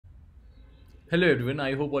Hello everyone,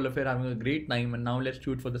 I hope all of you are having a great time, and now let's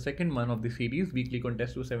shoot for the second one of the series, Weekly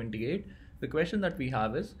Contest 278. The question that we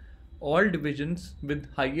have is all divisions with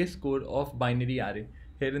highest score of binary array.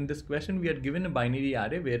 Here in this question we are given a binary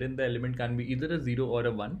array wherein the element can be either a 0 or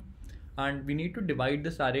a 1, and we need to divide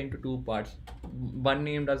this array into two parts, one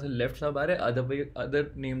named as a left subarray,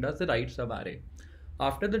 other named as the right subarray.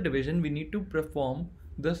 After the division we need to perform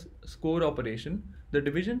the score operation. The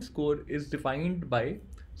division score is defined by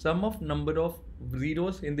sum of number of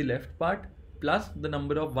zeros in the left part plus the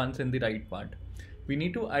number of ones in the right part. We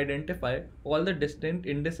need to identify all the distinct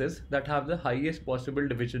indices that have the highest possible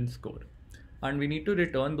division score, and we need to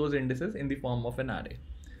return those indices in the form of an array.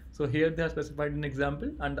 So here they have specified an example,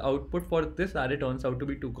 and the output for this array turns out to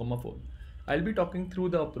be 2, 4. I'll be talking through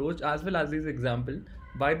the approach as well as this example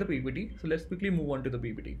by the PPT. So let's quickly move on to the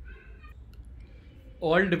PPT.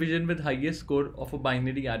 All division with highest score of a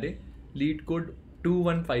binary array, Leetcode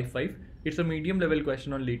 2155. It's a medium level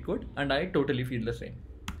question on Leetcode, and I totally feel the same.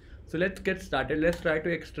 So let's get started. Let's try to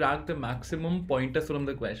extract the maximum pointers from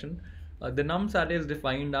the question. The nums array is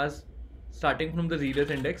defined as starting from the 0th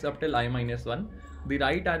index up till I minus 1. The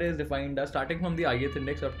right array is defined as starting from the ith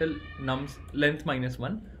index up till nums length minus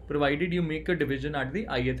 1, provided you make a division at the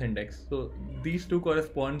ith index. So these two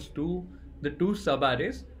corresponds to the two sub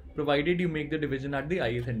arrays, provided you make the division at the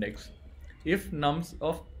ith index.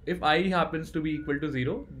 If I happens to be equal to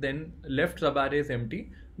 0, then left subarray is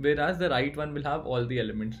empty, whereas the right one will have all the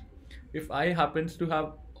elements. If I happens to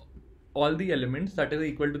have all the elements that is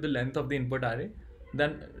equal to the length of the input array,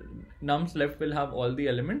 then nums left will have all the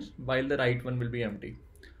elements while the right one will be empty.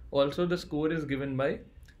 Also, the score is given by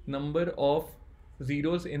number of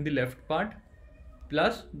zeros in the left part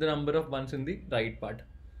plus the number of ones in the right part.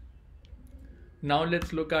 Now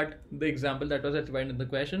let's look at the example that was specified in the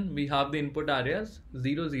question. We have the input array as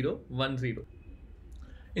 0, 0, 1, 0.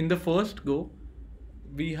 In the first go,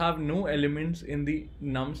 we have no elements in the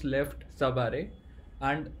nums left subarray,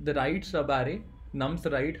 and the right subarray,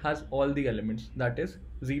 nums right, has all the elements, that is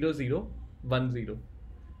 0, 0, 1, 0.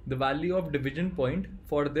 The value of division point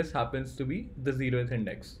for this happens to be the 0th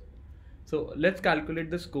index. So let's calculate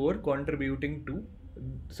the score contributing to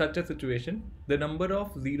such a situation. The number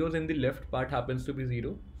of zeros in the left part happens to be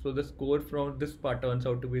 0, so the score from this part turns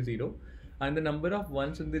out to be 0, and the number of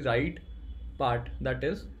ones in the right part, that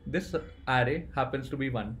is this array, happens to be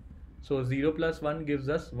 1. So 0 plus 1 gives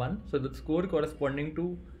us 1, so the score corresponding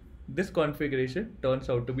to this configuration turns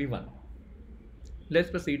out to be 1. Let's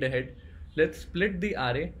proceed ahead. Let's split the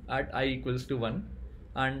array at I equals to 1,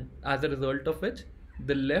 and as a result of which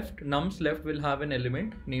the nums left will have an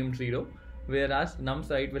element named 0, whereas nums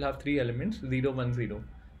right will have 3 elements 0, 1, 0.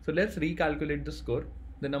 So let's recalculate the score.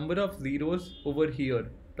 The number of zeros over here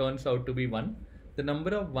turns out to be 1. The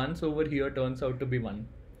number of ones over here turns out to be 1.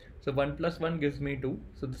 So 1 plus 1 gives me 2.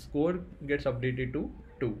 So the score gets updated to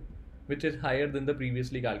 2, which is higher than the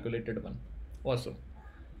previously calculated one. Awesome.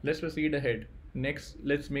 Let's proceed ahead. Next,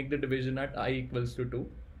 let's make the division at I equals to 2.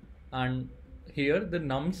 And here the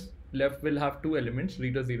nums left will have 2 elements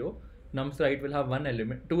 0, 0. Nums right will have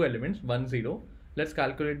 2 elements 1, 0. Let's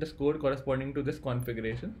calculate the score corresponding to this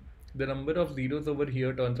configuration. The number of zeros over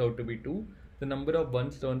here turns out to be 2. The number of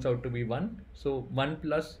ones turns out to be 1. So 1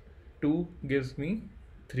 plus 2 gives me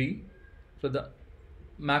 3. So the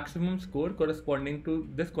maximum score corresponding to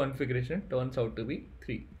this configuration turns out to be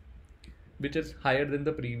 3, which is higher than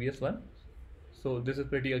the previous one. So this is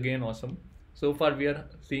pretty again awesome. So far we are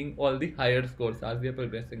seeing all the higher scores as we are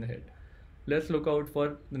progressing ahead. Let's look out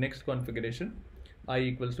for the next configuration, I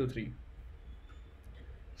equals to 3.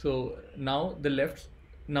 So now the left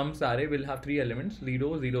nums array will have 3 elements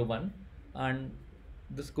 0, 0, 1, and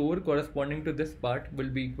the score corresponding to this part will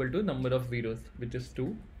be equal to number of zeros, which is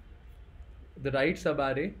 2. The right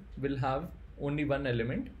subarray will have only one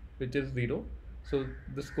element, which is 0. So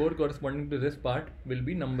the score corresponding to this part will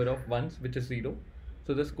be number of ones, which is 0.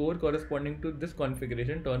 So the score corresponding to this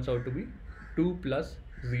configuration turns out to be 2 plus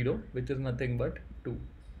 0, which is nothing but 2.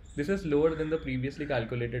 This is lower than the previously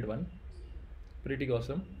calculated one. Pretty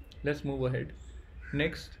awesome. Let's move ahead.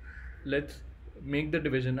 Next, let's make the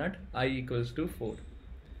division at I equals to 4.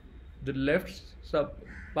 The left sub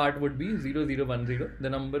part would be 0, 0, 1, 0. The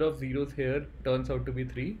number of zeros here turns out to be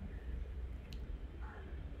 3.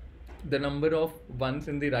 The number of ones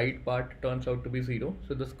in the right part turns out to be 0.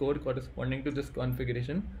 So the score corresponding to this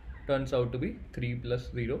configuration turns out to be 3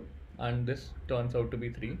 plus 0, and this turns out to be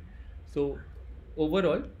 3. So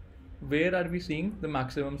overall, where are we seeing the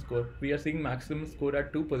maximum score? We are seeing maximum score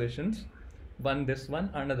at 2 positions, one this one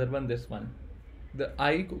and another one this one. The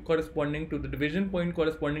I corresponding to the division point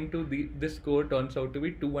corresponding to this score turns out to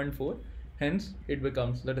be 2 and 4. Hence, it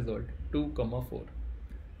becomes the result 2, 4.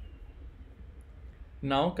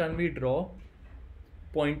 Now, can we draw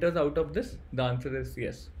pointers out of this? The answer is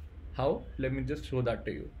yes. How? Let me just show that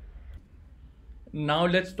to you. Now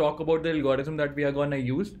let's talk about the algorithm that we are going to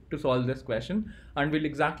use to solve this question, and we'll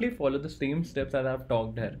exactly follow the same steps as I've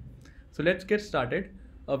talked here. So let's get started.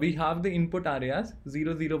 We have the input array as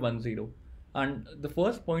 0, 0, 1, 0, and the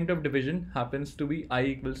first point of division happens to be I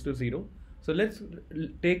equals to 0. So let's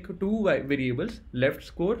take two variables, left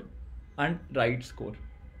score and right score.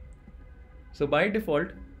 So by default,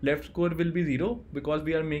 left score will be 0 because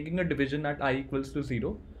we are making a division at I equals to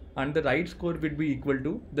 0, and the right score will be equal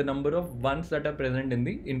to the number of ones that are present in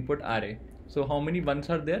the input array. So how many ones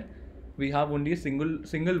are there? We have only a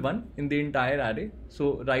single one in the entire array,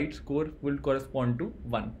 so right score will correspond to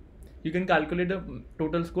 1. You can calculate the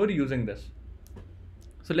total score using this.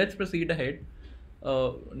 So let's proceed ahead.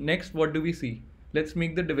 Next, what do we see? Let's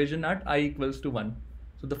make the division at I equals to 1.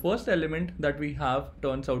 So the first element that we have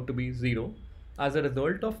turns out to be 0, as a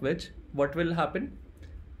result of which what will happen?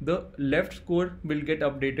 The left score will get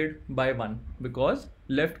updated by 1 because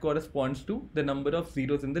left corresponds to the number of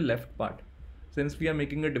zeros in the left part. Since we are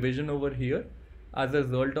making a division over here, as a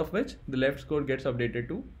result of which the left score gets updated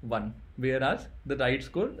to 1, whereas the right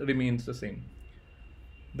score remains the same.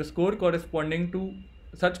 The score corresponding to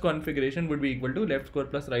such configuration would be equal to left score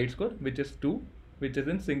plus right score, which is 2, which is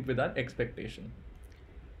in sync with our expectation.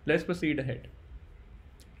 Let's proceed ahead.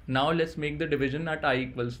 Now let's make the division at I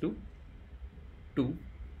equals to 2,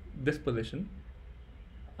 this position,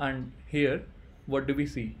 and here what do we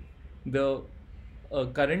see? The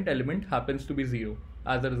current element happens to be 0,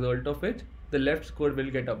 as a result of which the left score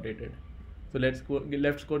will get updated. So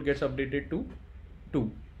left score gets updated to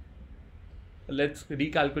 2. Let's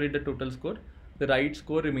recalculate the total score. The right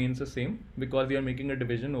score remains the same because we are making a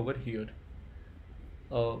division over here.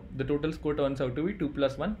 The total score turns out to be 2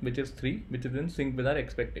 plus 1, which is 3, which is in sync with our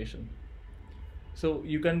expectation. So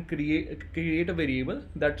you can create a variable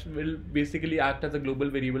that will basically act as a global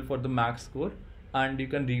variable for the max score, and you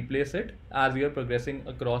can replace it as you are progressing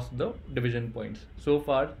across the division points. So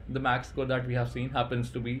far, the max score that we have seen happens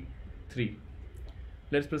to be 3.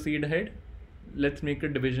 Let's proceed ahead. Let's make a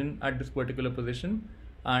division at this particular position,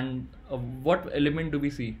 and what element do we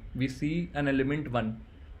see? We see an element 1,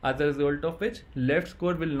 as a result of which left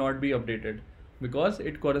score will not be updated because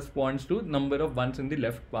it corresponds to number of ones in the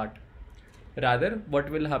left part. Rather, what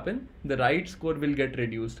will happen? The right score will get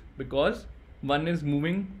reduced because 1 is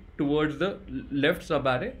moving towards the left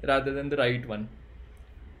subarray rather than the right one.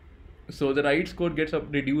 So the right score gets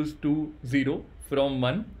reduced to 0 from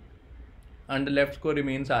 1, and the left score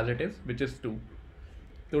remains as it is, which is 2.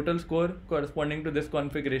 Total score corresponding to this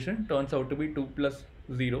configuration turns out to be 2 plus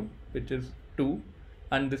 0, which is 2,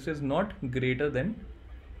 and this is not greater than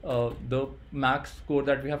the max score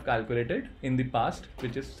that we have calculated in the past,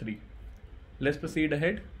 which is 3. Let's proceed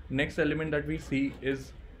ahead. Next element that we see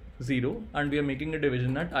is 0, and we are making a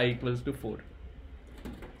division at I equals to 4.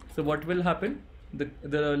 So what will happen?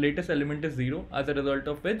 The latest element is 0, as a result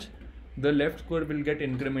of which the left score will get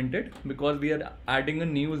incremented because we are adding a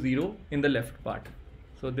new 0 in the left part.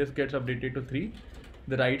 So this gets updated to 3.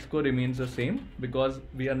 The right score remains the same because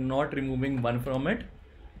we are not removing 1 from it,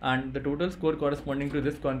 and the total score corresponding to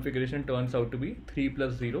this configuration turns out to be 3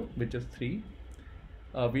 plus 0, which is 3.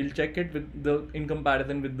 We'll check it in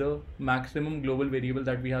comparison with the maximum global variable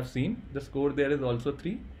that we have seen. The score there is also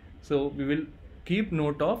 3. So we will keep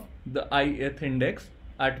note of the ith index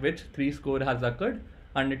at which 3 score has occurred,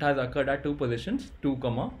 and it has occurred at 2 positions, 2,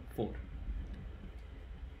 4.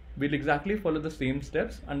 We'll exactly follow the same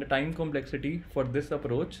steps, and the time complexity for this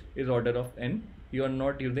approach is order of n. You are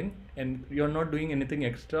not doing anything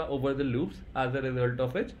extra over the loops, as a result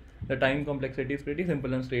of which the time complexity is pretty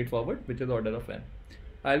simple and straightforward, which is order of n.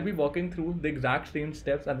 I'll be walking through the exact same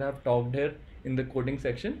steps as I have talked here in the coding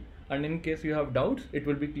section, and in case you have doubts, it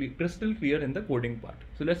will be crystal clear in the coding part.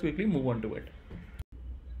 So let's quickly move on to it.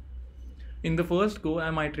 In the first go, I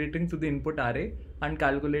am iterating through the input array and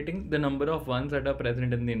calculating the number of ones that are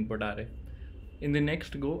present in the input array. In the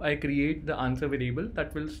next go, I create the answer variable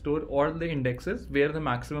that will store all the indexes where the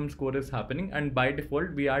maximum score is happening, and by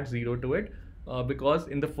default we add 0 to it because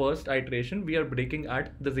in the first iteration we are breaking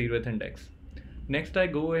at the 0th index. Next, I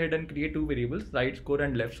go ahead and create 2 variables, right score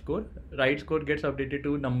and left score. Right score gets updated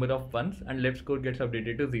to number of ones, and left score gets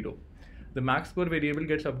updated to 0. The max score variable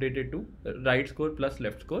gets updated to right score plus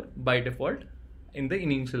left score by default in the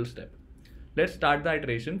initial step. Let's start the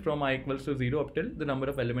iteration from I equals to 0 up till the number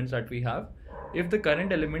of elements that we have. If the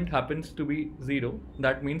current element happens to be 0,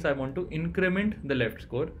 that means I want to increment the left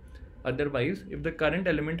score. Otherwise, if the current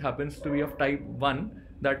element happens to be of type 1,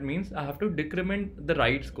 That means I have to decrement the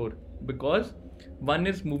right score because 1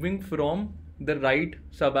 is moving from the right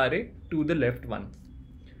subarray to the left one.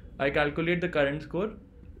 I calculate the current score,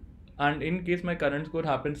 and in case my current score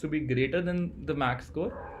happens to be greater than the max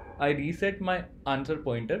score, I reset my answer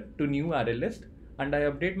pointer to new array list and I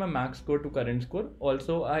update my max score to current score.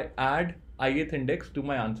 Also, I add ith index to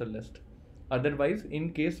my answer list. Otherwise,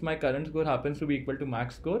 in case my current score happens to be equal to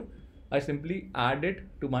max score, I simply add it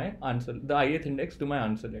to my answer, the ith index to my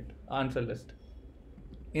answer list.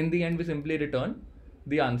 In the end, we simply return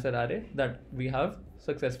the answer array that we have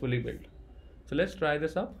successfully built. So let's try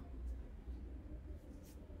this up.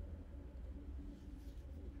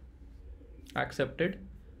 Accepted.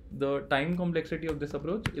 The time complexity of this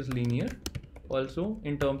approach is linear. Also,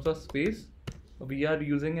 in terms of space, we are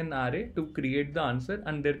using an array to create the answer,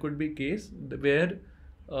 and there could be case where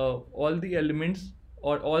all the elements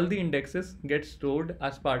or all the indexes get stored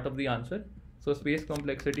as part of the answer. So space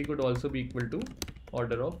complexity could also be equal to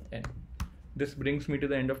order of n. This brings me to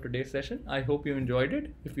the end of today's session. I hope you enjoyed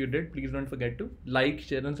it. If you did, please don't forget to like,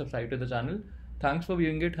 share and subscribe to the channel. Thanks for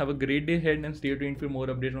viewing it. Have a great day ahead and stay tuned for more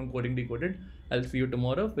updates on Coding Decoded. I'll see you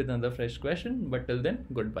tomorrow with another fresh question. But till then,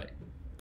 goodbye.